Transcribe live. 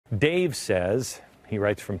Dave says, he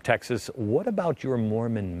writes from Texas, what about your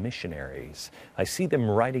Mormon missionaries? I see them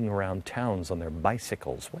riding around towns on their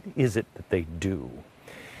bicycles. What is it that they do?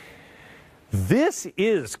 This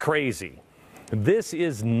is crazy. This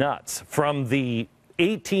is nuts from the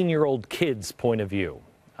 18-year-old kid's point of view.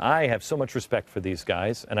 I have so much respect for these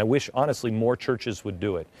guys, and I wish, honestly, more churches would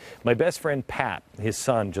do it. My best friend, Pat, his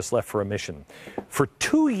son, just left for a mission. For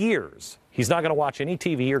 2 years, he's not going to watch any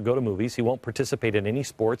TV or go to movies. He won't participate in any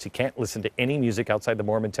sports. He can't listen to any music outside the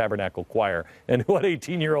Mormon Tabernacle Choir. And what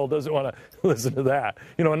 18-year-old doesn't want to listen to that?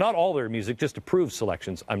 You know, and not all their music, just approved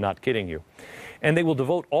selections. I'm not kidding you. And they will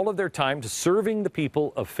devote all of their time to serving the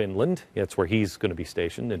people of Finland. That's where he's going to be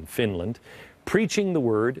stationed, in Finland. Preaching the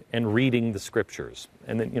word and reading the scriptures.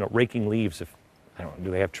 And then, you know, raking leaves. If I don't know,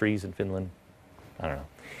 do they have trees in Finland? I don't know.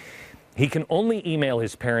 He can only email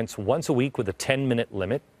his parents once a week with a 10-minute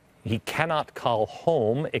limit. He cannot call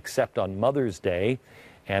home except on Mother's Day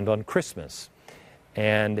and on Christmas.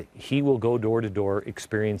 And he will go door to door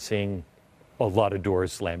experiencing a lot of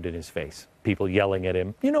doors slammed in his face. People yelling at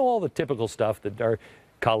him. You know, all the typical stuff that our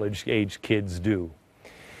college-age kids do.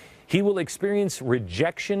 He will experience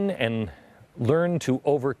rejection and learn to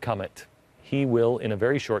overcome it. He will, in a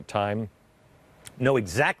very short time, know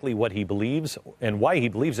exactly what he believes and why he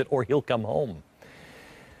believes it, or he'll come home.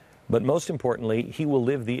 But most importantly, he will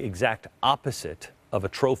live the exact opposite of a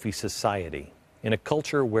trophy society, in a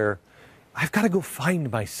culture where I've got to go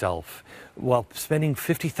find myself while spending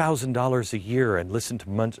 $50,000 a year and listen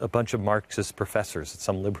to a bunch of Marxist professors at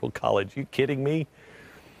some liberal college. You kidding me?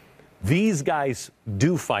 These guys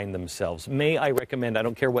do find themselves. May I recommend, I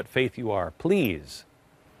don't care what faith you are, please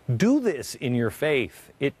do this in your faith.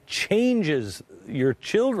 It changes your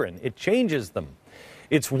children. It changes them.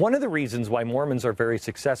 It's one of the reasons why Mormons are very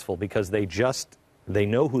successful, because they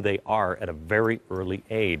know who they are at a very early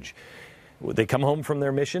age. They come home from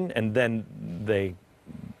their mission and then they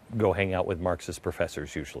go hang out with Marxist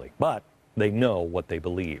professors usually. But they know what they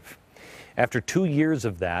believe. After 2 years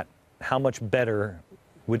of that, how much better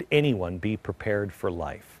would anyone be prepared for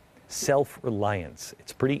life? Self-reliance.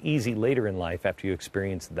 It's pretty easy later in life after you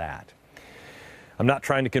experience that. I'm not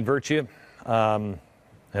trying to convert you.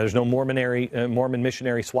 There's no Mormon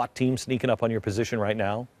missionary SWAT team sneaking up on your position right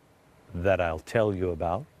now that I'll tell you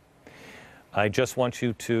about. I just want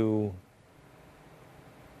you to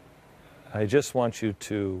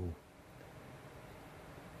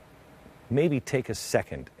maybe take a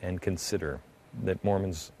second and consider that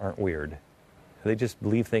Mormons aren't weird. They just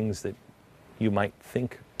believe things that you might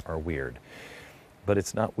think are weird. But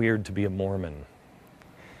it's not weird to be a Mormon.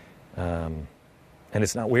 And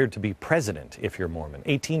it's not weird to be president if you're Mormon.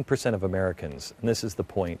 18% of Americans, and this is the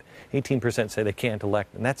point, 18% say they can't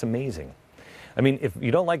elect, and that's amazing. I mean, if you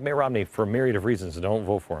don't like Mitt Romney for a myriad of reasons, don't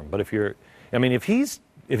vote for him. But if he's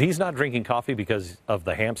not drinking coffee because of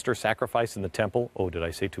the hamster sacrifice in the temple, oh, did I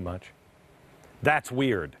say too much? That's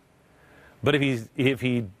weird. But if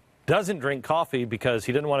he doesn't drink coffee because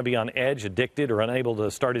he doesn't want to be on edge, addicted, or unable to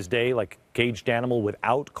start his day like a caged animal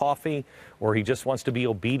without coffee, or he just wants to be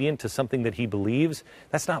obedient to something that he believes,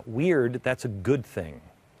 that's not weird, that's a good thing.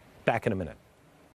 Back in a minute.